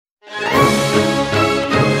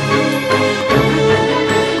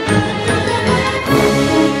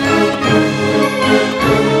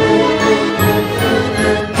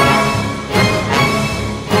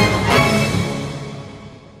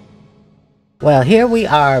Well, here we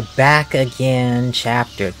are back again,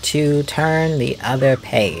 chapter 2, turn the other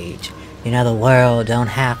page. You know, the world don't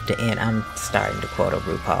have to end. I'm starting to quote a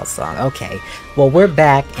RuPaul song. Okay, well, we're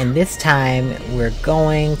back, and this time we're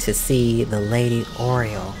going to see the Lady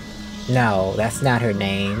Oriole. No, that's not her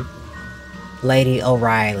name. Lady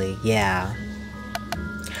O'Reilly, yeah.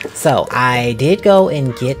 So, I did go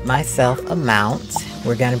and get myself a mount.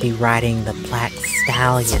 We're going to be riding the Black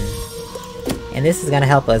Stallion. And this is going to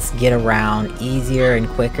help us get around easier and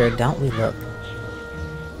quicker. Don't we look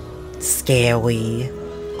scary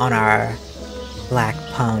on our black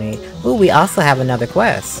pony? Ooh, we also have another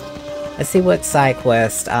quest. Let's see what side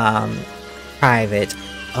quest Private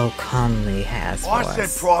O'Conley has for us. I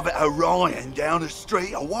sent Private Orion down the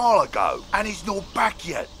street a while ago, and he's not back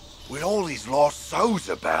yet. With all these lost souls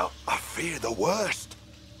about, I fear the worst.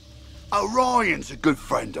 Orion's a good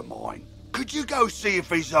friend of mine. Could you go see if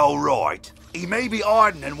he's alright? He may be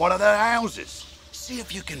hiding in one of their houses. See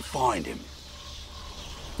if you can find him.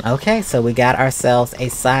 Okay, so we got ourselves a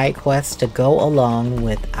side quest to go along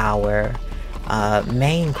with our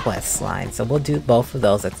main quest line. So we'll do both of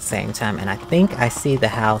those at the same time. And I think I see the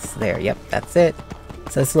house there. Yep, that's it.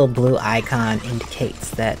 So this little blue icon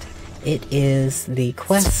indicates that it is the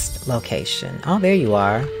quest location. Oh, there you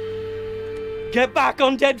are. Get back,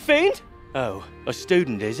 undead fiend! Oh, a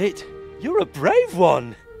student, is it? You're a brave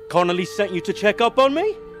one. Connolly sent you to check up on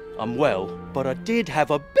me? I'm well, but I did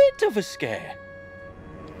have a bit of a scare.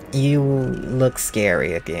 You look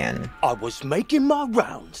scary again. I was making my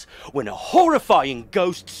rounds when a horrifying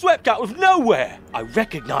ghost swept out of nowhere. I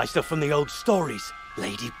recognized her from the old stories.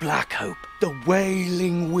 Lady Blackhope, the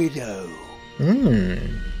Wailing Widow.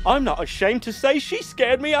 I'm not ashamed to say she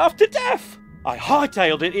scared me half to death. I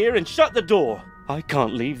hightailed it here and shut the door. I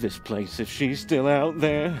can't leave this place if she's still out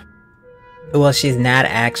there. Well, she's not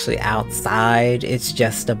actually outside, it's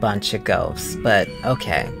just a bunch of ghosts, but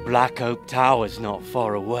okay. Black Oak Tower's not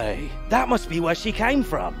far away. That must be where she came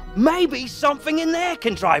from. Maybe something in there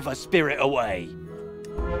can drive her spirit away.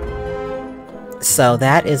 So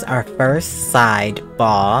that is our first side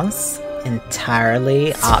boss.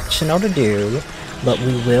 Entirely optional to do, but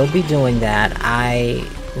we will be doing that. I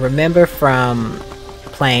remember from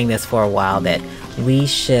playing this for a while that we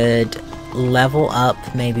should level up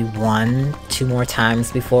maybe 1-2 more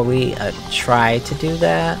times before we try to do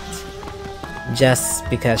that, just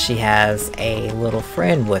because she has a little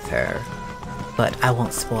friend with her, but I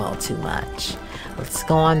won't spoil too much. Let's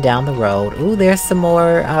go on down the road. Ooh, there's some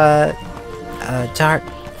more dark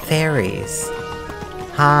fairies.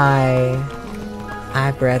 Hi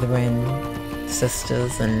brethren,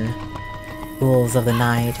 sisters, and ghouls of the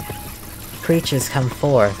night. Creatures come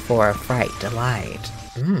forth for a fright delight.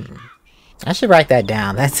 I should write that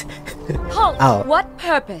down. That's... Halt! Oh. What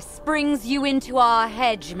purpose brings you into our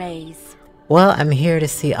hedge maze? Well, I'm here to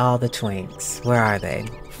see all the twinks. Where are they?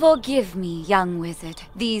 Forgive me, young wizard.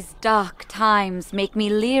 These dark times make me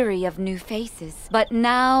leery of new faces. But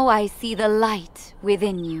now I see the light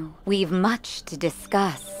within you. We've much to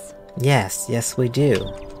discuss. Yes, we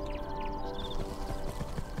do.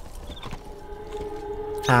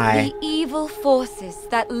 Hi. The evil forces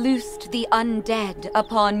that loosed the undead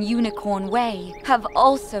upon Unicorn Way have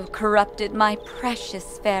also corrupted my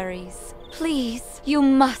precious fairies. Please, you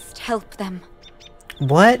must help them.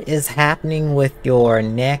 What is happening with your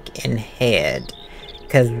neck and head?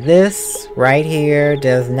 Because this right here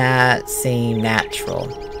does not seem natural.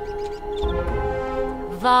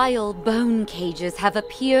 Vile bone cages have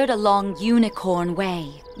appeared along Unicorn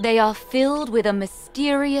Way. They are filled with a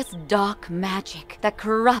mysterious dark magic that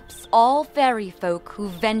corrupts all fairy folk who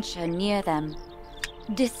venture near them.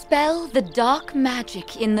 Dispel the dark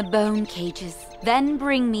magic in the bone cages, then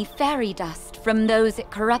bring me fairy dust from those it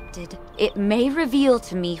corrupted. It may reveal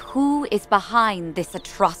to me who is behind this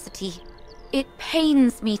atrocity. It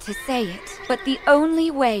pains me to say it, but the only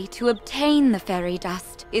way to obtain the fairy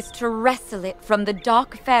dust is to wrestle it from the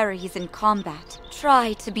dark fairies in combat.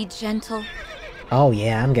 Try to be gentle. Oh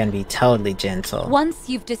yeah, I'm gonna be totally gentle. Once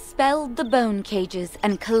you've dispelled the bone cages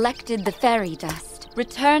and collected the fairy dust,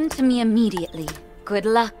 return to me immediately. Good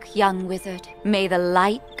luck, young wizard. May the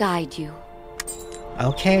light guide you.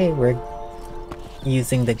 Okay, we're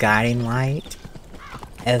using the guiding light.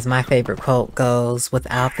 As my favorite quote goes,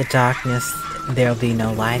 without the darkness, there'll be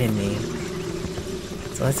no light in me.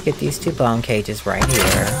 So let's get these 2 bone cages right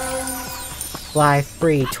here. Fly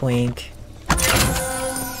free, twink.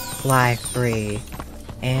 Fly free.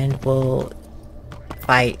 And we'll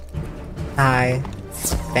fight. Hi.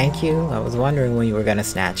 Thank you. I was wondering when you were gonna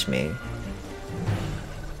snatch me.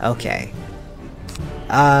 Okay.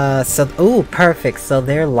 Ooh, perfect. So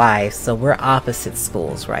they're live, so we're opposite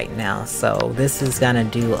schools right now. So this is gonna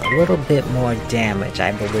do a little bit more damage,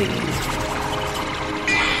 I believe.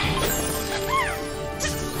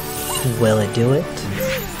 Will it do it?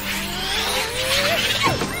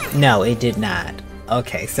 No, it did not.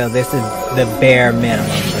 Okay, so this is the bare minimum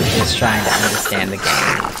for just trying to understand the game.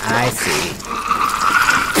 I see.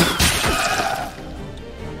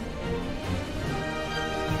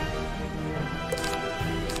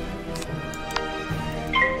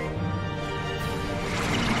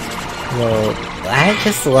 Well, I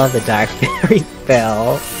just love the Dark Fairy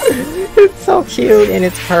spell. It's so cute, and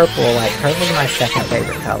it's purple. Like, purple's my second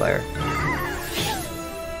favorite color.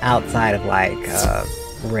 Outside of, like,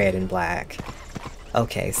 red and black.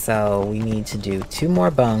 Okay, so we need to do 2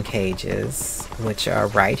 more bone cages, which are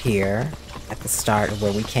right here, at the start of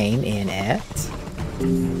where we came in at.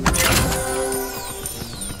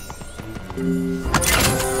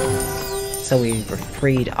 So we've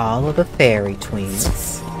freed all of the fairy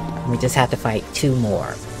twins. We just have to fight 2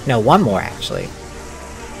 more. No, 1 more, actually.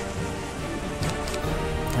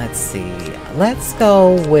 Let's see. Let's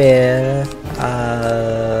go with,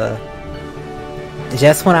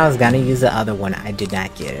 just when I was gonna use the other one, I did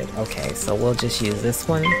not get it. Okay, so we'll just use this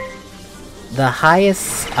one. The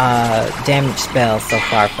highest, damage spell so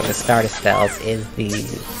far for the starter spells is the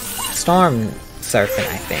Storm Serpent,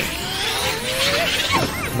 I think.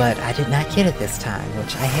 But I did not get it this time,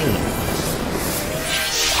 which I hate.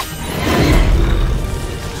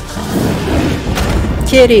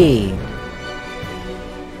 Kitty!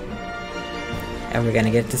 Are we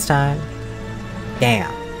gonna get it this time?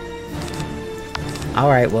 Damn.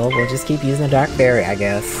 Alright, well, we'll just keep using the Dark Fairy, I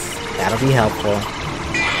guess. That'll be helpful.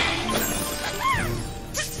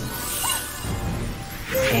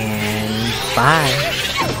 And bye.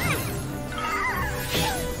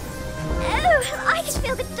 Oh, I can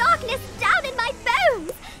feel the darkness down in my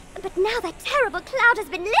bones! But now that terrible cloud has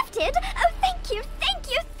been lifted, oh, thank you, thank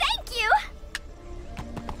you, thank you!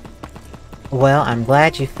 Well, I'm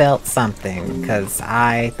glad you felt something, because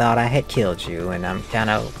I thought I had killed you, and I'm kind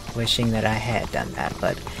of wishing that I had done that,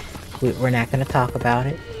 but we're not going to talk about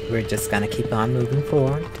it. We're just going to keep on moving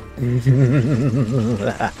forward.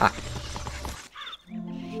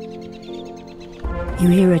 You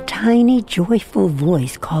hear a tiny, joyful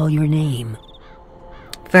voice call your name.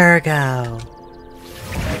 Virgo.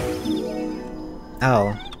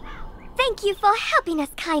 Oh. Thank you for helping us,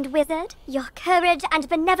 kind wizard. Your courage and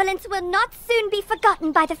benevolence will not soon be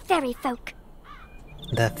forgotten by the fairy folk.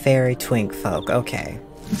 The fairy twink folk, okay.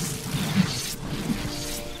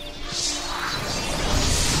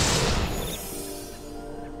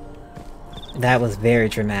 That was very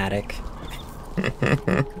dramatic.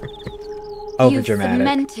 You've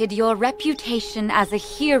cemented your reputation as a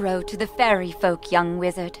hero to the fairy folk, young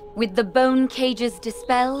wizard. With the bone cages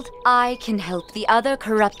dispelled, I can help the other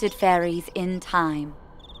corrupted fairies in time.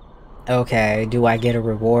 Okay, do I get a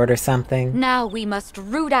reward or something? Now we must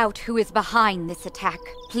root out who is behind this attack.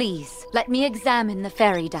 Please, let me examine the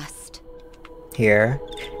fairy dust. Here.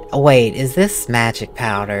 Oh, wait, is this magic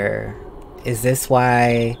powder? Is this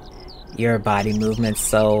why your body movement's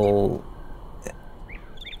so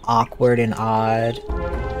awkward and odd?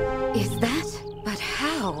 Is that? But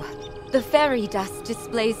how? The fairy dust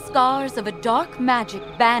displays scars of a dark magic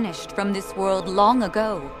banished from this world long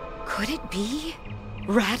ago. Could it be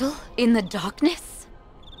Rattle in the darkness?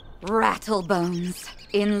 Rattlebones.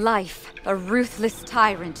 In life, a ruthless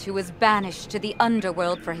tyrant who was banished to the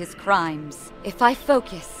underworld for his crimes. If I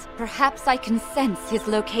focus, perhaps I can sense his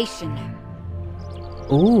location.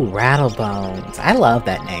 Ooh, Rattlebones. I love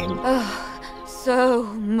that name. Ugh. So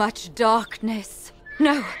much darkness.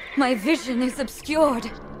 No, my vision is obscured.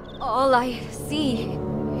 All I see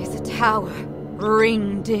is a tower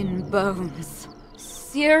ringed in bones.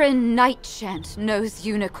 Siren Nightchant knows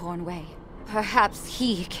Unicorn Way. Perhaps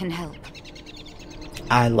he can help.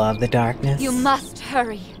 I love the darkness. You must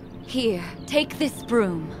hurry. Here, take this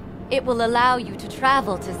broom. It will allow you to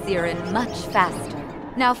travel to Siren much faster.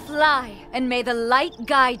 Now fly, and may the light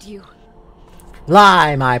guide you.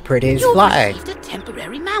 Fly, my pretties, fly! You've received a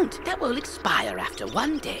temporary mount that will expire after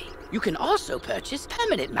 1 day. You can also purchase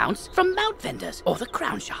permanent mounts from mount vendors or the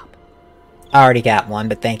crown shop. I already got one,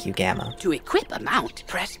 but thank you, Gamma. To equip a mount,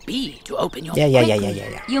 press B to open your...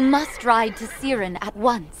 Yeah. You must ride to Siren at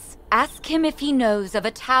once. Ask him if he knows of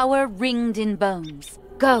a tower ringed in bones.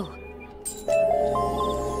 Go.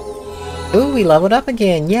 Ooh, we leveled up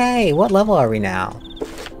again. Yay! What level are we now?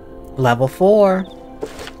 Level 4.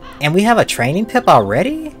 And we have a training pip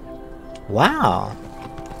already? Wow.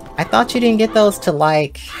 I thought you didn't get those to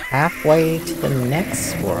like halfway to the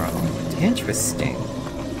next world. Interesting.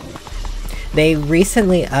 They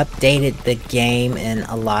recently updated the game in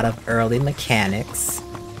a lot of early mechanics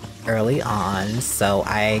early on, so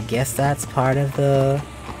I guess that's part of the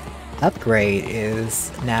upgrade,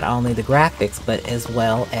 is not only the graphics but as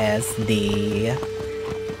well as the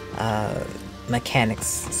mechanics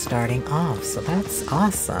starting off. So that's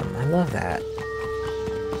awesome. I love that.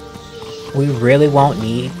 We really won't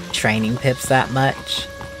need training pips that much.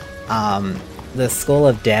 The School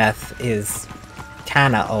of Death is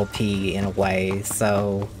kinda OP in a way,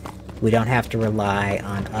 so we don't have to rely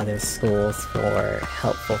on other schools for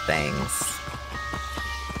helpful things.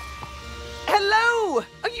 Hello!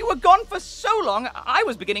 You were gone for so long, I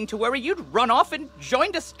was beginning to worry you'd run off and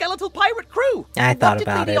joined a skeletal pirate crew. I thought about it.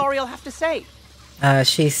 What did Lady Oriel have to say?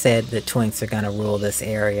 She said the Twinks are gonna rule this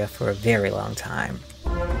area for a very long time.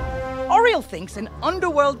 Oriel thinks an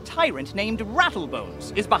underworld tyrant named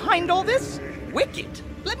Rattlebones is behind all this? Wicked.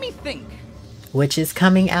 Let me think. Which is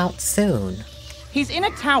coming out soon. He's in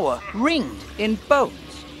a tower, ringed in bones.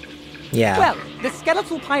 Yeah. Well, the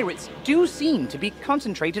skeletal pirates do seem to be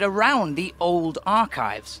concentrated around the old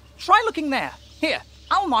archives. Try looking there. Here,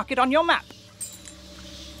 I'll mark it on your map.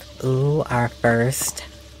 Ooh, our first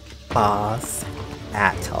boss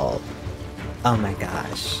battle. Oh my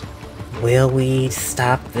gosh. Will we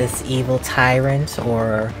stop this evil tyrant,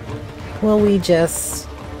 or will we just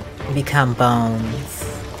become bones?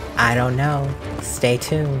 I don't know. Stay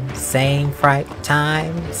tuned. Same Fright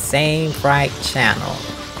time, same Fright channel.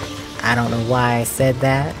 I don't know why I said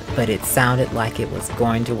that, but it sounded like it was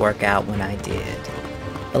going to work out when I did.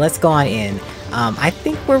 But let's go on in. I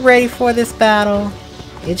think we're ready for this battle.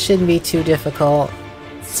 It shouldn't be too difficult.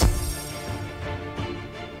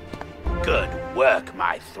 Good work,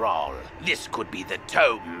 my thrall. This could be the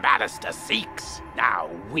tome Bannister seeks. Now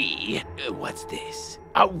what's this?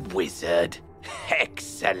 A wizard?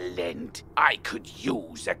 Excellent. I could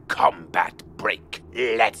use a combat break.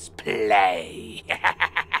 Let's play.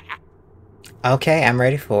 Okay, I'm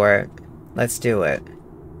ready for it. Let's do it.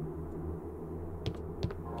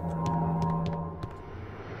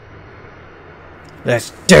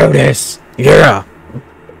 Let's do this! Yeah!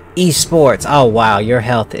 Esports. Oh wow, your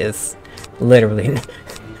health is literally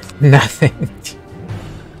nothing.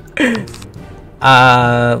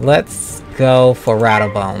 Let's go for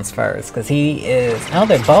Rattlebones first, because he is... Oh,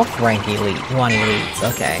 they're both rank elite. 1 elites,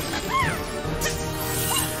 okay.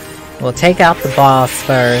 We'll take out the boss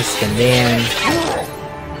first, and then...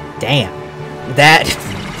 Damn. That...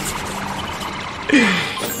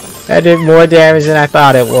 that did more damage than I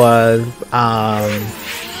thought it was.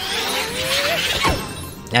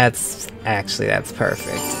 That's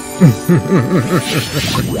perfect.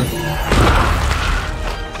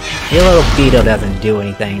 Your little beetle doesn't do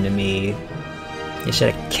anything to me. You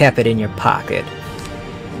should have kept it in your pocket.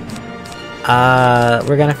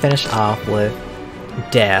 We're gonna finish off with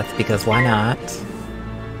death, because why not?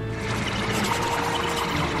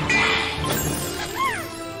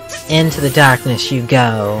 Into the darkness you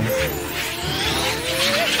go.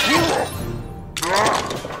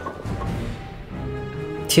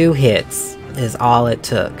 Two hits is all it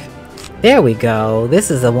took. There we go.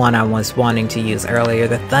 This is the one I was wanting to use earlier,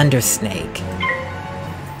 the Thunder Snake.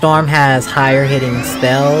 Storm has higher hitting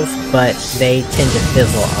spells, but they tend to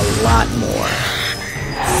fizzle a lot more.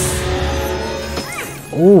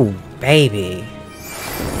 Ooh, baby.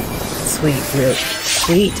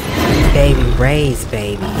 Sweet baby rays,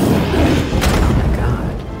 baby. Oh my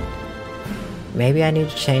god. Maybe I need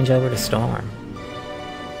to change over to Storm.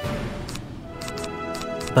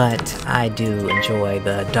 But I do enjoy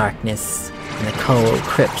the darkness and the cold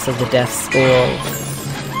crypts of the Death School.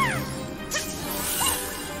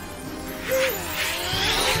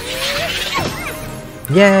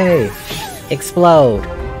 Yay! Explode!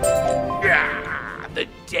 The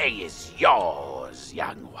day is yours,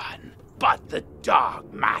 young one. But the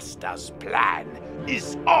Dark Master's plan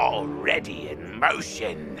is already in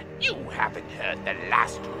motion. You haven't heard the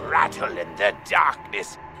last rattle in the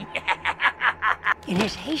darkness. In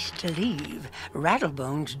his haste to leave,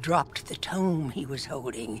 Rattlebones dropped the tome he was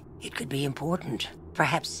holding. It could be important.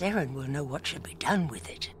 Perhaps Saren will know what should be done with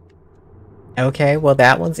it. Okay, well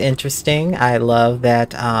that one's interesting. I love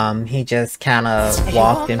that he just kind of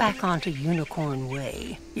walked in. Back onto Unicorn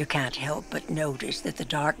Way, you can't help but notice that the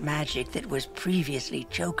dark magic that was previously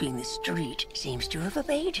choking the street seems to have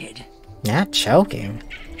abated. Not choking.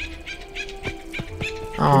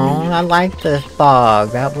 Oh, I like the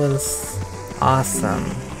fog. That was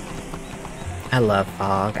awesome. I love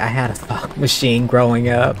fog. I had a fog machine growing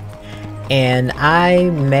up, and I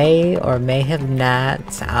may or may have not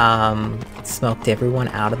smoked everyone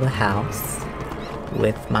out of the house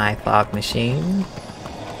with my fog machine.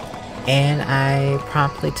 And I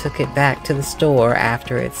promptly took it back to the store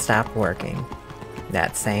after it stopped working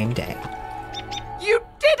that same day. You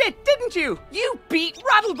did it, didn't you? You beat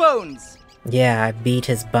Rattlebones! Yeah, I beat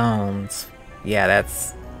his bones. Yeah,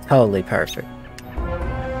 that's totally perfect.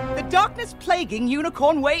 The darkness plaguing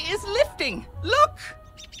Unicorn Way is lifting! Look!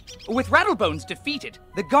 With Rattlebones defeated,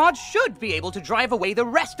 the guards should be able to drive away the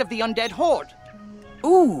rest of the undead horde.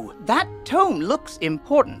 Ooh, that tome looks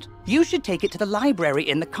important. You should take it to the library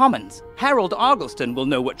in the Commons. Harold Argleston will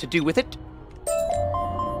know what to do with it.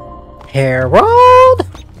 Harold!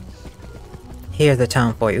 Here's the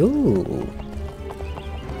tome for you. Ooh.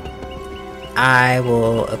 I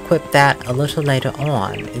will equip that a little later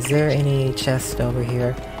on. Is there any chest over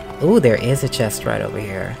here? Ooh, there is a chest right over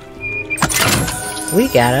here. We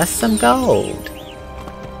got us some gold.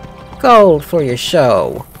 Gold for your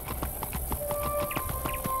show.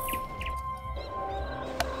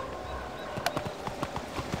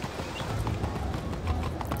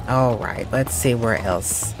 Alright, let's see where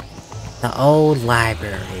else. The old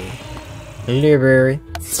library.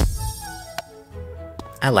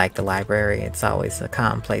 I like the library. It's always a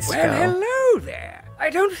calm place to go. Well, hello there. I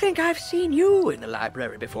don't think I've seen you in the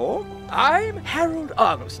library before. I'm Harold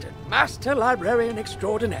Argleston, Master Librarian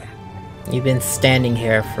Extraordinaire. You've been standing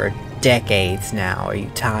here for decades now. Are you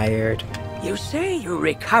tired? You say you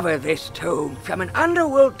recover this tome from an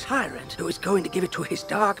underworld tyrant who is going to give it to his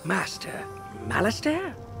dark master,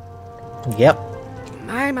 Malistaire? Yep.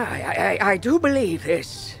 I do believe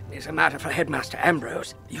this is a matter for Headmaster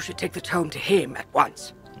Ambrose. You should take the tome to him at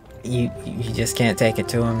once. You just can't take it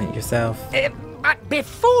to him yourself? But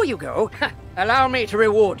before you go, allow me to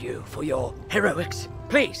reward you for your heroics.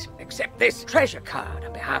 Please accept this treasure card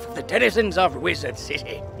on behalf of the denizens of Wizard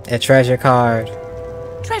City. A treasure card.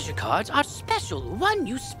 Treasure cards are special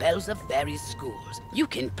one-use spells of various schools. You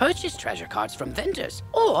can purchase treasure cards from vendors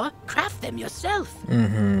or craft them yourself.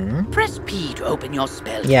 Press P to open your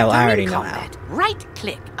spell. Yeah, well, I already During know combat,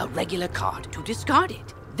 right-click a regular card to discard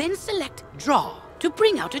it. Then select Draw to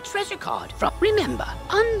bring out a treasure card from. Remember,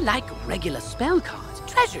 unlike regular spell cards,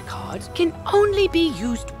 treasure cards can only be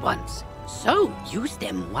used once. So use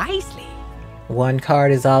them wisely. One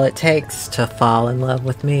card is all it takes to fall in love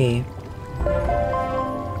with me.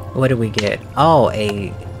 What do we get? Oh,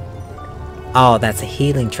 oh, that's a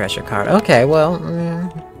healing treasure card. Okay, well,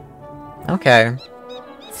 okay.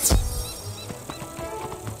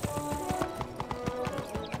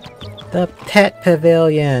 The pet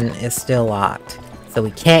pavilion is still locked, so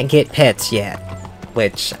we can't get pets yet,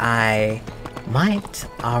 which I might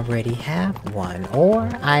already have one, or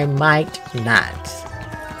I might not.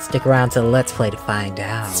 Stick around to the Let's Play to find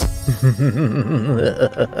out.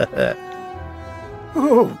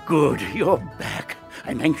 Oh, good, you're back.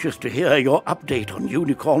 I'm anxious to hear your update on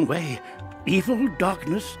Unicorn Way. Evil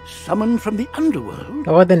darkness summoned from the underworld?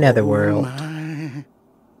 Or the netherworld. Oh my.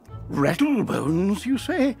 Rattlebones, you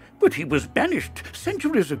say? But he was banished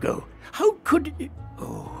centuries ago. How could...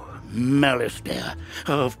 Oh, Malistaire.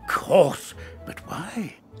 Of course. But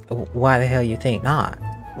why? Why the hell you think not?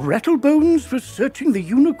 Rattlebones was searching the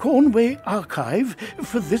Unicorn Way archive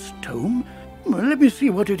for this tome? Well, let me see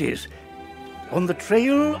what it is. On the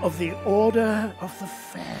trail of the Order of the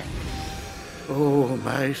Fang. Oh,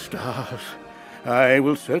 my stars. I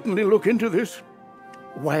will certainly look into this.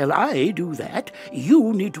 While I do that,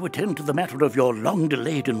 you need to attend to the matter of your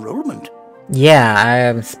long-delayed enrollment. Yeah, I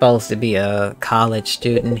am supposed to be a college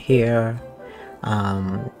student here.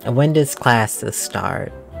 When does classes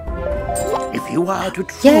start? If you are to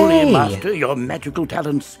truly Yay! master your magical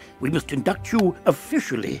talents, we must induct you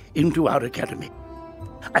officially into our academy.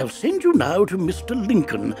 I'll send you now to Mr.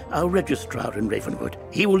 Lincoln, our registrar in Ravenwood.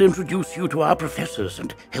 He will introduce you to our professors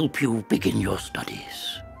and help you begin your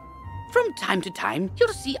studies. From time to time,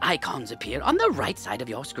 you'll see icons appear on the right side of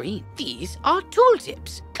your screen. These are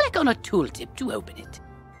tooltips. Click on a tooltip to open it.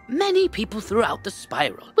 Many people throughout the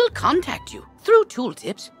spiral will contact you through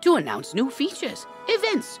tooltips to announce new features,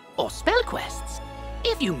 events, or spell quests.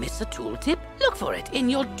 If you miss a tooltip, look for it in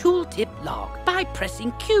your tooltip log by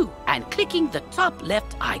pressing Q and clicking the top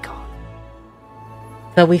left icon.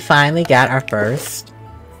 So we finally got our first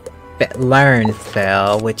learn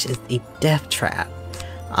spell, which is the Death Trap.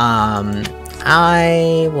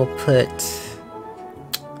 I will put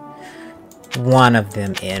one of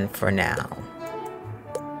them in for now.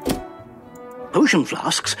 Potion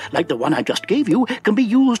flasks, like the one I just gave you, can be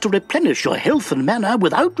used to replenish your health and mana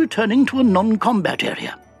without returning to a non-combat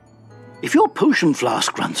area. If your potion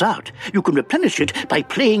flask runs out, you can replenish it by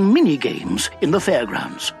playing mini-games in the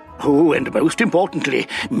fairgrounds. Oh, and most importantly,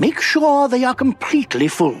 make sure they are completely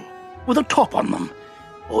full, with a top on them,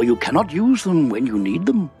 or you cannot use them when you need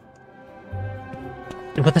them.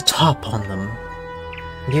 with a top on them.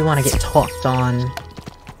 You want to get talked on.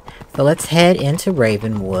 So let's head into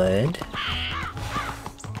Ravenwood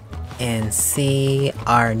and see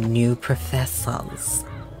our new professors.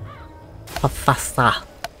 Professor.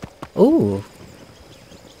 Ooh.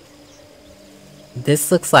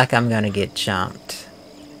 This looks like I'm gonna get jumped.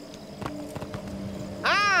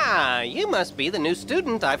 Ah, you must be the new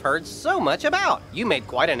student I've heard so much about. You made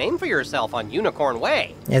quite a name for yourself on Unicorn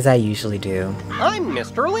Way. As I usually do. I'm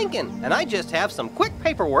Mr. Lincoln, and I just have some quick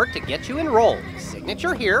paperwork to get you enrolled.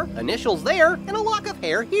 Signature here, initials there, and a lock of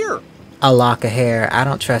hair here. A lock of hair? I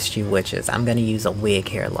don't trust you witches. I'm gonna use a wig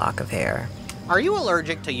hair lock of hair. Are you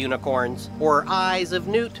allergic to unicorns? Or eyes of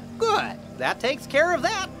newt? Good. That takes care of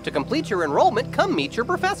that. To complete your enrollment, come meet your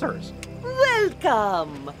professors.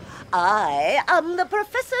 Welcome. I am the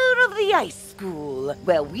professor of the Ice School,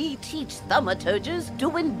 where we teach thaumaturges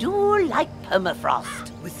to endure like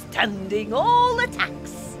permafrost, withstanding all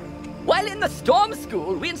attacks. While in the Storm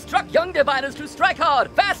School, we instruct young diviners to strike hard,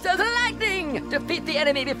 fast as lightning, defeat the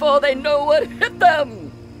enemy before they know what hit them.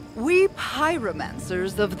 We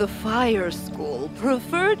pyromancers of the Fire School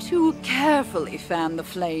prefer to carefully fan the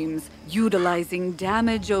flames. Utilizing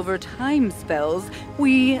damage over time spells,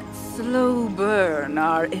 we slow burn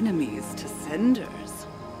our enemies to cinders.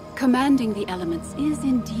 Commanding the elements is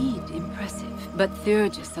indeed impressive, but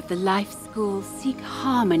Thurgis of the Life School seek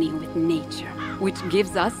harmony with nature, which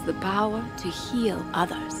gives us the power to heal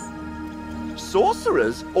others.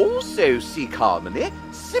 Sorcerers also seek harmony,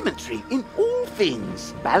 symmetry in all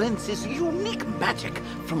things. Balance is unique magic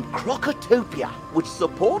from Crocotopia, which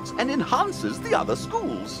supports and enhances the other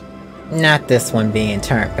schools. Not this one being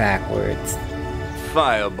turned backwards.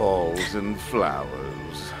 Fireballs and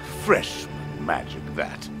flowers. Freshman magic,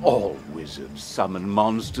 that. All wizards summon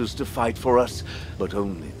monsters to fight for us, but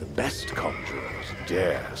only the best conjurers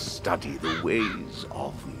dare study the ways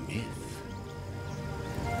of myth.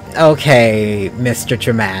 Okay, Mr.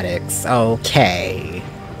 Dramatics. Okay.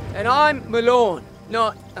 And I'm Malone,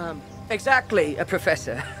 not, exactly a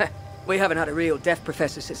professor. We haven't had a real deaf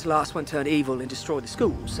professor since the last one turned evil and destroyed the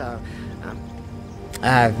school, so,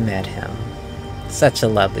 I've met him. Such a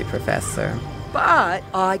lovely professor. But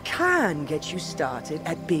I can get you started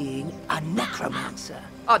at being a necromancer.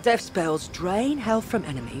 Our death spells drain health from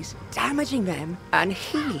enemies, damaging them and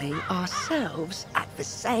healing ourselves at the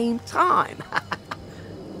same time.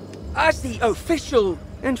 As the official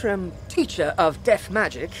interim teacher of death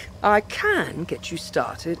magic, I can get you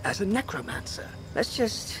started as a necromancer. Let's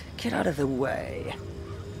just get out of the way.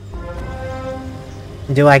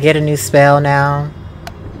 Do I get a new spell now?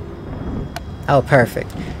 Oh,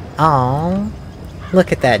 perfect. Oh,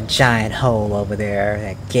 look at that giant hole over there,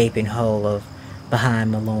 that gaping hole of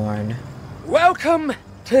behind Malorn. Welcome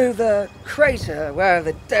to the crater where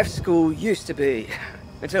the deaf school used to be.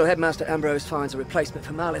 Until Headmaster Ambrose finds a replacement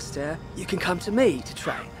for Malistaire, you can come to me to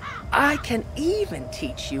train. I can even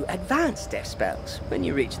teach you advanced death spells when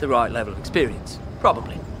you reach the right level of experience.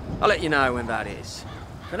 Probably. I'll let you know when that is.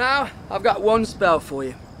 For now, I've got one spell for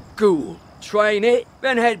you. Ghoul. Train it,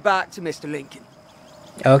 then head back to Mr. Lincoln.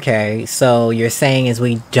 Okay, so you're saying is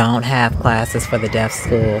we don't have classes for the deaf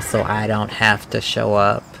school, so I don't have to show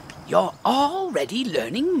up? You're already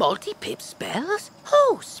learning multi-pip spells?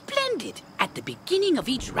 Oh, splendid! At the beginning of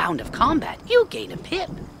each round of combat, you gain a pip.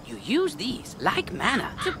 You use these, like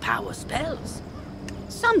mana, to power spells.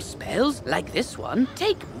 Some spells, like this one,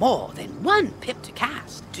 take more than 1 pip to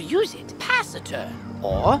cast. To use it, pass a turn.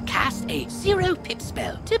 Or cast a 0 pip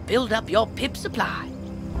spell to build up your pip supply.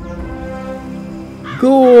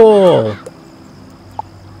 Cool!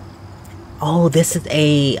 Oh, this is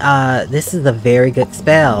a very good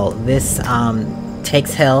spell. This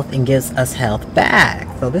takes health and gives us health back.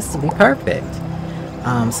 So this will be perfect.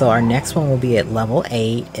 So our next one will be at level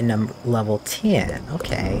 8 and level 10.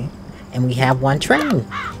 Okay. And we have 1 training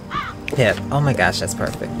pip. Oh my gosh, that's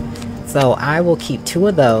perfect. So I will keep 2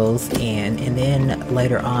 of those and then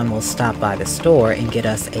later on we'll stop by the store and get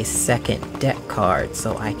us a second deck card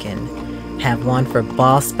so I can have 1 for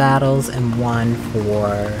boss battles and 1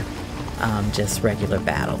 for just regular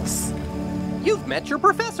battles. You've met your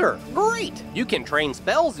professor. Great! You can train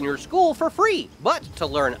spells in your school for free, but to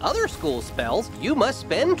learn other school spells, you must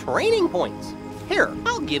spend training points. Here,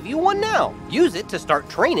 I'll give you 1 now. Use it to start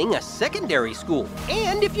training a secondary school.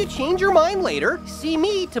 And if you change your mind later, see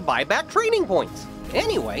me to buy back training points.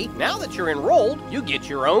 Anyway, now that you're enrolled, you get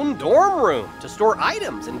your own dorm room to store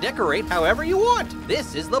items and decorate however you want.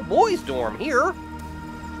 This is the boys' dorm here.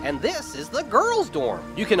 And this is the girls' dorm.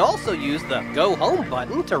 You can also use the Go Home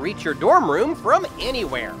button to reach your dorm room from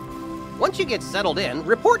anywhere. Once you get settled in,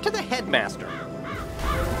 report to the headmaster.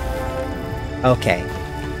 Okay,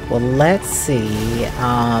 Well, let's see.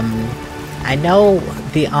 I know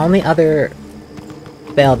the only other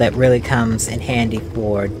spell that really comes in handy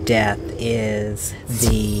for death is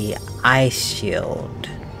the Ice Shield,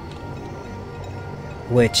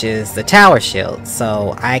 which is the Tower Shield,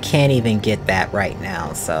 so I can't even get that right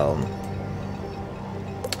now, so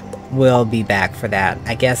we'll be back for that,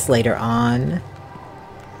 I guess, later on.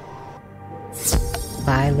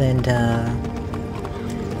 Bye, Linda.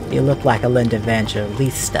 You look like a Linda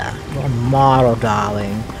Evangelista. Your model,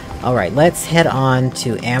 darling. Alright, let's head on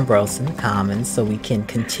to Ambrose in the Commons so we can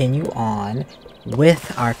continue on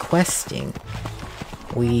with our questing.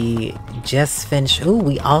 We just finished... Ooh,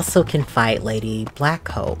 we also can fight Lady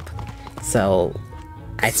Blackhope. So,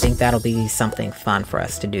 I think that'll be something fun for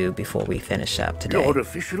us to do before we finish up today. You're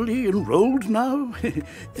officially enrolled now?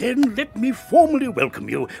 Then let me formally welcome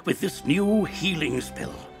you with this new healing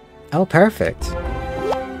spell. Oh, perfect.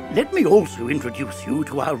 Let me also introduce you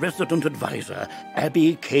to our resident advisor,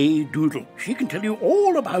 Abby K. Doodle. She can tell you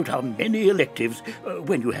all about our many electives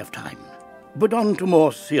when you have time. But on to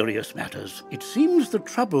more serious matters. It seems the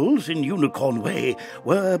troubles in Unicorn Way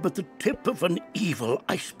were but the tip of an evil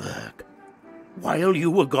iceberg. While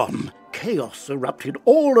you were gone, chaos erupted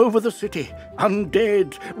all over the city.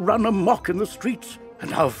 Undead run amok in the streets,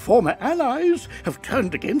 and our former allies have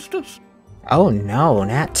turned against us. Oh no,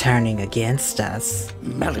 not turning against us.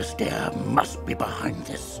 Malistaire must be behind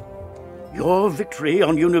this. Your victory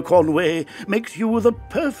on Unicorn Way makes you the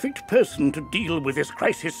perfect person to deal with this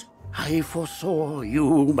crisis. I foresaw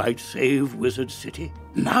you might save Wizard City.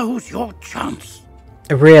 Now's your chance.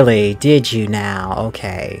 Really? Did you now?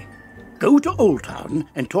 Okay. Go to Old Town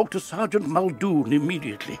and talk to Sergeant Muldoon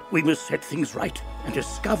immediately. We must set things right and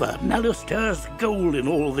discover Malistaire's goal in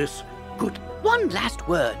all this. Good. One last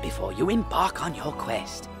word before you embark on your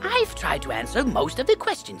quest. I've tried to answer most of the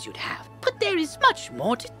questions you'd have, but there is much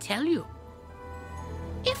more to tell you.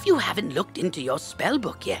 If you haven't looked into your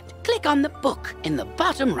spellbook yet, click on the book in the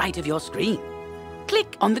bottom right of your screen.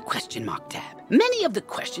 Click on the question mark tab. Many of the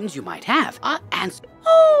questions you might have are answered.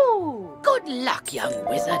 Oh! Good luck, young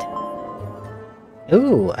wizard.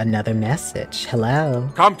 Ooh, another message. Hello.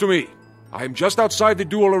 Come to me. I am just outside the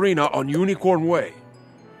duel arena on Unicorn Way.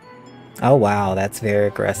 Oh wow, that's very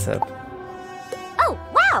aggressive. Oh,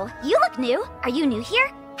 wow! You look new. Are you new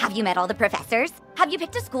here? Have you met all the professors? Have you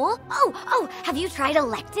picked a school? Oh, have you tried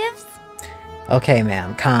electives? Okay,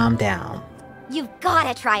 ma'am, calm down. You've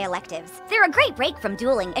gotta try electives. They're a great break from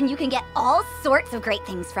dueling, and you can get all sorts of great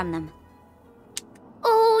things from them.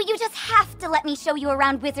 Oh, you just have to let me show you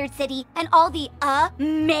around Wizard City and all the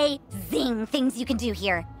amazing things you can do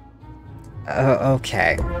here.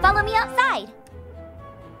 Okay. Follow me outside.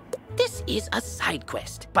 This is a side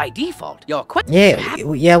quest. By default, your quest...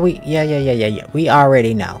 Yeah, we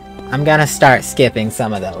already know. I'm gonna start skipping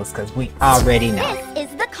some of those, because we already know. This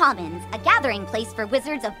is the Commons, a gathering place for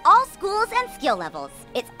wizards of all schools and skill levels.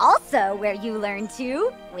 It's also where you learn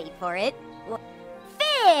to... wait for it...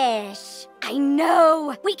 fish! I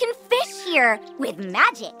know! We can fish here! With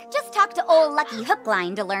magic! Just talk to old Lucky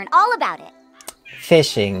Hookline to learn all about it.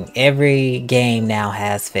 Fishing. Every game now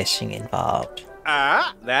has fishing involved.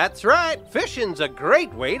 Ah, that's right. Fishing's a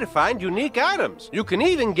great way to find unique items. You can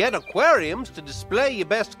even get aquariums to display your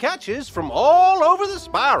best catches from all over the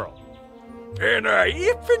spiral. And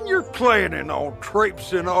if you're planning on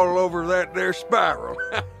traipsing all over that there spiral,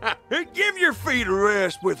 give your feet a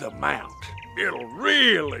rest with a mount. It'll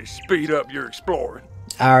really speed up your exploring.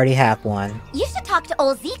 I already have one. You should talk to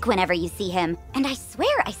old Zeke whenever you see him. And I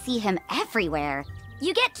swear I see him everywhere.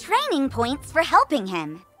 You get training points for helping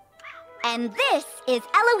him. And this is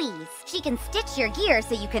Eloise. She can stitch your gear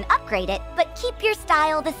so you can upgrade it, but keep your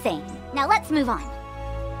style the same. Now let's move on.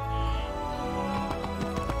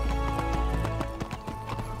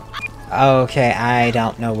 Okay, I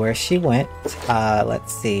don't know where she went.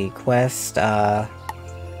 Let's see. Quest, oh,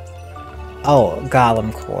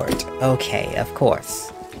 Golem Court. Okay, of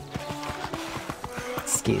course.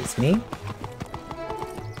 Excuse me.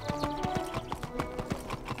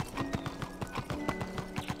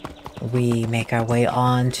 We make our way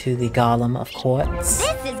on to the Golem of Courts.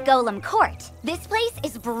 This is Golem Court. This place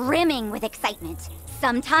is brimming with excitement.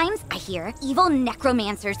 Sometimes, I hear, evil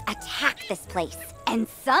necromancers attack this place. And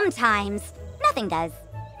sometimes, nothing does.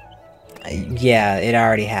 Yeah, it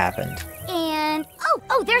already happened. And,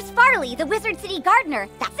 oh, there's Farley, the Wizard City gardener.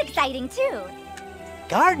 That's exciting, too.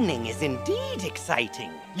 Gardening is indeed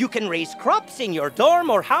exciting. You can raise crops in your dorm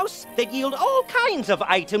or house that yield all kinds of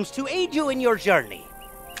items to aid you in your journey.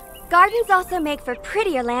 Gardens also make for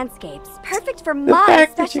prettier landscapes, perfect for my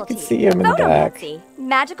specialty. You can see him in the back.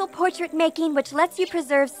 Magical portrait making which lets you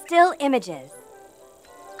preserve still images.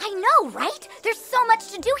 I know, right? There's so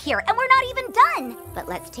much to do here, and we're not even done. But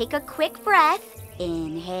let's take a quick breath.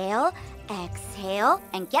 Inhale, exhale,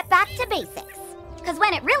 and get back to basics. Because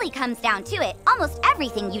when it really comes down to it, almost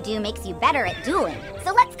everything you do makes you better at dueling.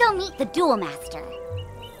 So let's go meet the Duel Master.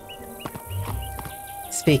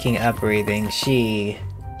 Speaking of breathing, she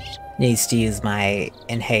needs to use my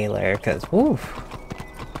inhaler, because, ooh,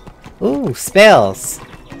 spells!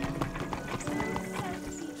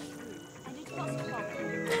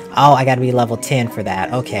 Oh, I gotta be level 10 for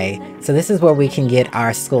that. Okay, so this is where we can get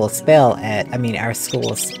our school spell our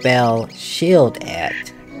school spell shield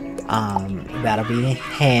at. That'll be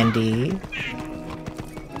handy.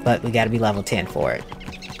 But we gotta be level 10 for it.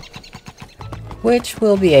 Which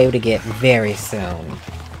we'll be able to get very soon.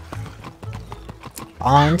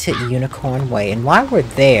 On to Unicorn Way. And while we're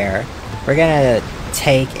there, we're gonna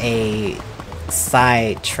take a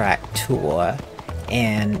sidetrack tour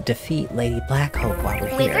and defeat Lady Blackhope while we're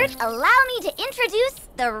here. Wizard, allow me to introduce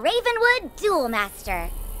the Ravenwood Duel Master.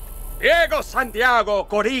 Diego Santiago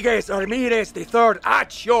Corrigues Ramirez III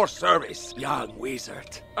at your service, young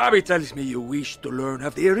wizard. Abby tells me you wish to learn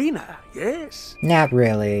of the arena, yes? Not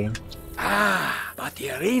really. Ah, but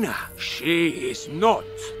the arena, she is not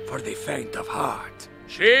for the faint of heart.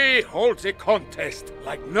 She holds a contest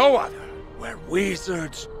like no other, where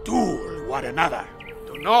wizards duel one another.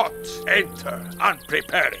 Do not enter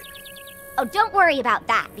unprepared. Oh, don't worry about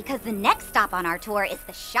that, because the next stop on our tour is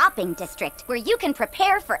the shopping district, where you can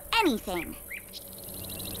prepare for anything.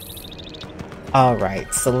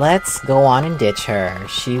 Alright, so let's go on and ditch her.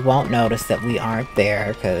 She won't notice that we aren't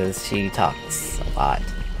there, because she talks a lot.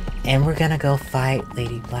 And we're gonna go fight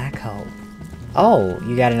Lady Blackhope. Oh,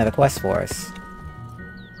 you got another quest for us.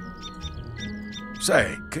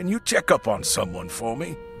 Say, can you check up on someone for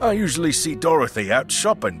me? I usually see Dorothy out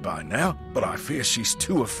shopping by now, but I fear she's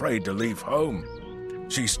too afraid to leave home.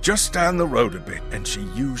 She's just down the road a bit, and she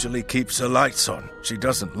usually keeps her lights on. She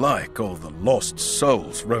doesn't like all the lost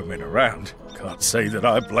souls roaming around. Can't say that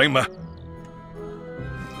I blame her.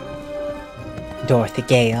 Dorothy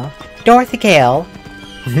Gale. Dorothy Gale!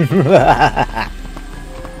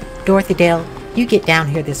 Dorothy Dale, you get down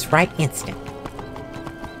here this right instant.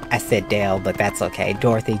 I said Dale, but that's okay.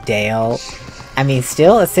 Dorothy Dale. I mean,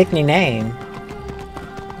 still a sickening name.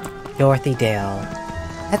 Dorothy Dale.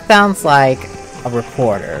 That sounds like a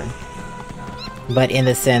reporter. But in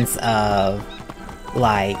the sense of,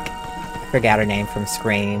 like, I forgot her name from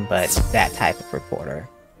Scream, but that type of reporter.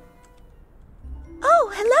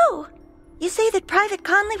 Oh, hello! You say that Private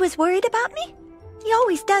Conley was worried about me? He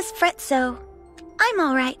always does fret so. I'm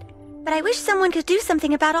alright, but I wish someone could do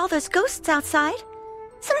something about all those ghosts outside.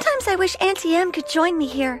 Sometimes I wish Auntie Em could join me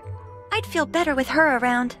here. I'd feel better with her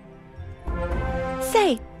around.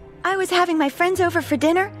 Say, I was having my friends over for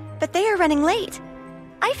dinner, but they are running late.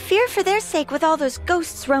 I fear for their sake with all those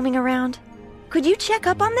ghosts roaming around. Could you check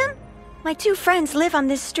up on them? My two friends live on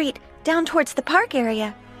this street, down towards the park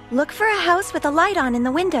area. Look for a house with a light on in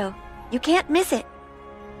the window. You can't miss it.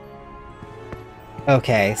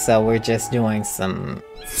 Okay, so we're just doing some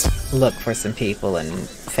look for some people and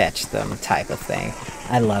fetch them type of thing.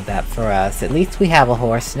 I love that for us. At least we have a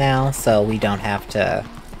horse now, so we don't have to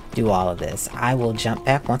do all of this. I will jump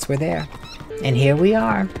back once we're there. And here we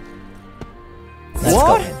are. Let's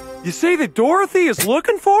what? Go in. You say that Dorothy is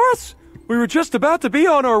looking for us? We were just about to be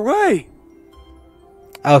on our way.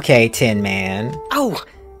 Okay, Tin Man. Oh,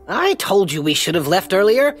 I told you we should have left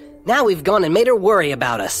earlier. Now we've gone and made her worry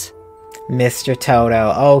about us. Mr.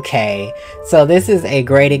 Toto, okay. So this is a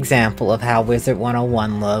great example of how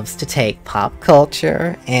Wizard101 loves to take pop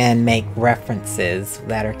culture and make references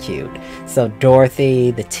that are cute. So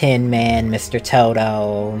Dorothy, the Tin Man, Mr.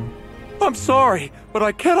 Toto. I'm sorry, but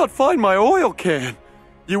I cannot find my oil can.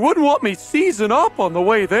 You wouldn't want me seizing up on the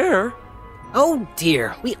way there. Oh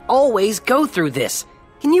dear, we always go through this.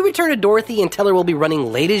 Can you return to Dorothy and tell her we'll be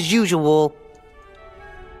running late as usual?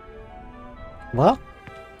 Well,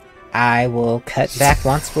 I will cut back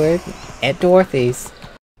once we're at Dorothy's.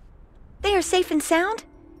 They are safe and sound?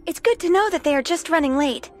 It's good to know that they are just running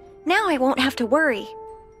late. Now I won't have to worry.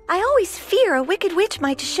 I always fear a wicked witch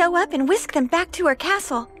might show up and whisk them back to her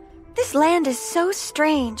castle. This land is so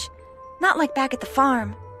strange. Not like back at the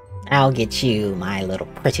farm. I'll get you, my little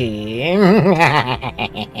pretty.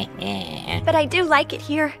 But I do like it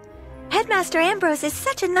here. Headmaster Ambrose is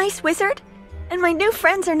such a nice wizard. And my new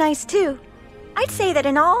friends are nice too. I'd say that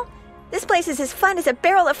in all, this place is as fun as a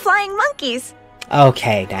barrel of flying monkeys.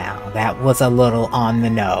 Okay, now, that was a little on the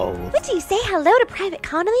nose. Would you say hello to Private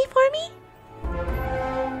Connolly for me?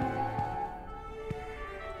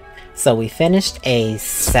 So we finished a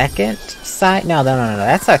second side... No,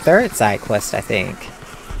 that's our third side quest, I think.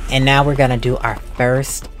 And now we're gonna do our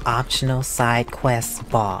first optional side quest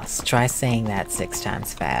boss. Try saying that 6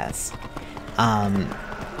 times fast.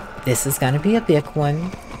 This is gonna be a big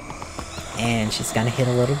one, and she's gonna hit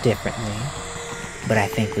a little differently, but I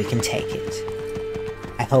think we can take it.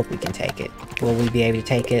 I hope we can take it. Will we be able to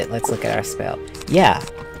take it? Let's look at our spell. Yeah,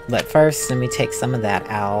 but first let me take some of that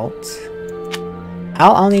out.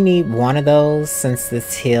 I'll only need 1 of those since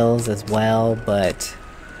this heals as well, but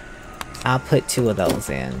I'll put 2 of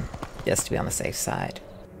those in, just to be on the safe side.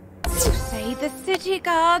 You say the city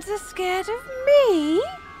guards are scared of me?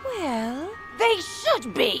 Well, they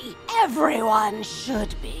should be. Everyone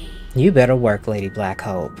should be. You better work, Lady Black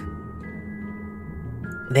Hope.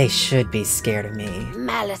 They should be scared of me.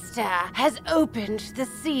 Malistaire has opened the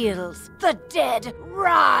seals. The dead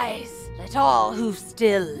rise. Let all who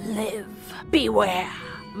still live beware.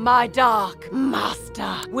 My dark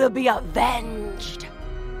master will be avenged.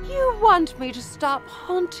 You want me to stop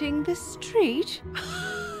haunting this street?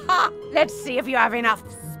 Let's see if you have enough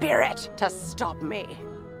spirit to stop me.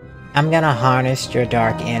 I'm gonna harness your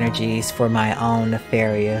dark energies for my own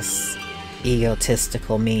nefarious,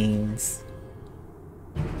 egotistical means.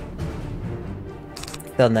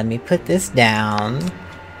 So let me put this down.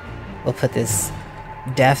 We'll put this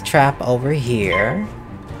death trap over here.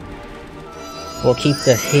 We'll keep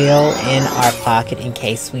the heal in our pocket in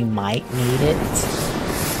case we might need it.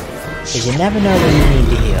 Because you never know when you need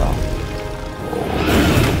to heal.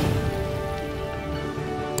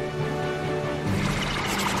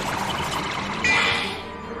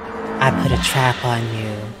 I put a trap on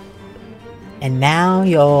you. And now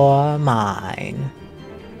you're mine.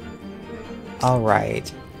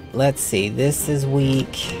 Alright. Let's see. This is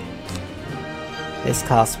weak. This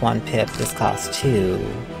costs 1 pip. This costs 2.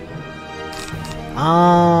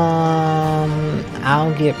 I'll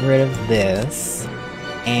get rid of this.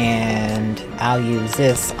 And I'll use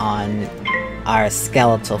this on our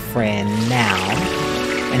skeletal friend now.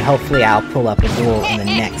 And hopefully I'll pull up a duel in the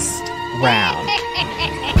next round.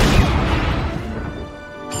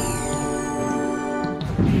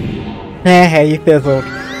 Hey, you fizzled.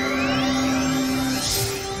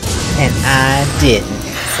 And I didn't.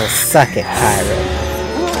 So suck it, pirate.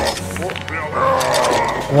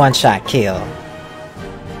 1-shot kill.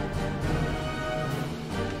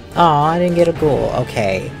 Oh, I didn't get a ghoul.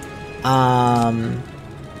 Okay. I'm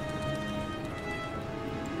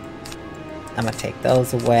gonna take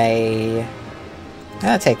those away. I'm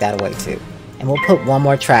gonna take that away too. And we'll put 1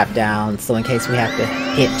 more trap down, so in case we have to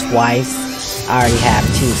hit twice, I already have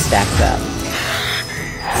 2 stacked up.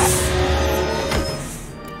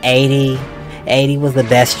 80. 80 was the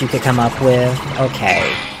best you could come up with? Okay.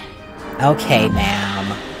 Okay,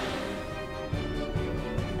 ma'am.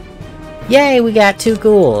 Yay, we got 2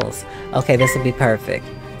 ghouls. Okay, this will be perfect.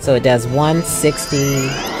 So it does 160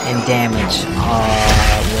 in damage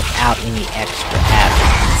without any extra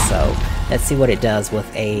add-ons. So let's see what it does with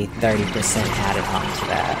a 30% added on to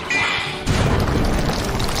that.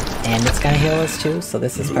 And it's gonna heal us too, so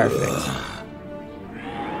this is perfect.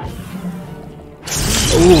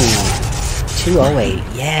 Ooh, 208,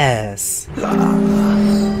 yes!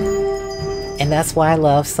 And that's why I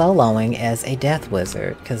love soloing as a death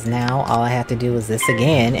wizard, because now all I have to do is this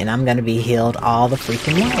again, and I'm gonna be healed all the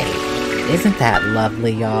freaking way. Isn't that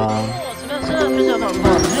lovely, y'all?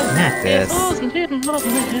 Not this.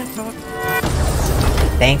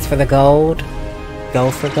 Thanks for the gold.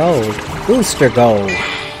 Go for gold. Booster gold.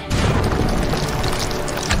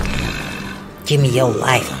 Give me your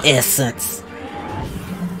life essence.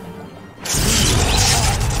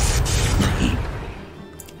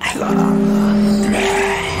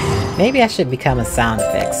 Maybe I should become a sound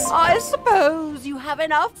effects. I suppose you have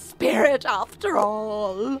enough spirit after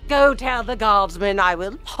all. Go tell the guardsmen I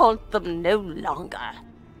will haunt them no longer.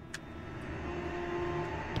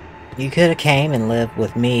 You could have came and lived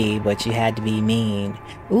with me, but you had to be mean.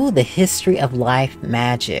 Ooh, the history of life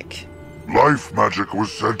magic. Life magic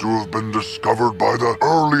was said to have been discovered by the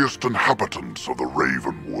earliest inhabitants of the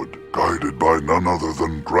Ravenwood, guided by none other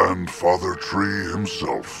than Grandfather Tree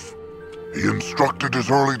himself. He instructed his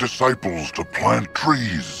early disciples to plant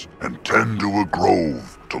trees and tend to a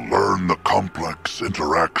grove to learn the complex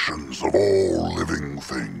interactions of all living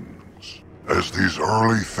things. As these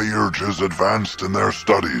early theurges advanced in their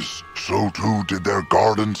studies, so too did their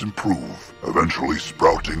gardens improve, eventually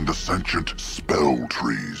sprouting the sentient spell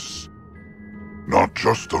trees. Not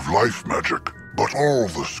just of life magic, but all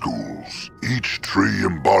the schools. Each tree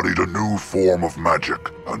embodied a new form of magic,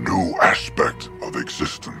 a new aspect of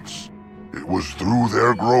existence. It was through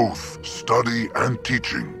their growth, study, and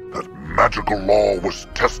teaching that magical law was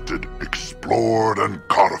tested, explored, and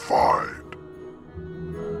codified.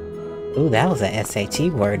 Ooh, that was an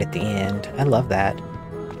SAT word at the end. I love that.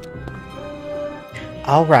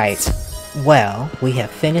 Alright, well, we have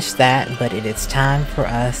finished that, but it is time for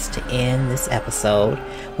us to end this episode.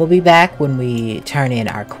 We'll be back when we turn in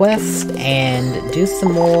our quest and do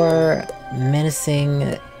some more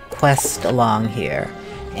menacing quest along here.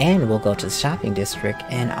 And we'll go to the shopping district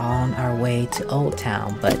and on our way to Old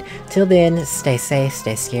Town. But till then, stay safe,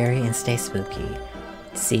 stay scary, and stay spooky.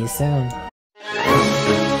 See you soon.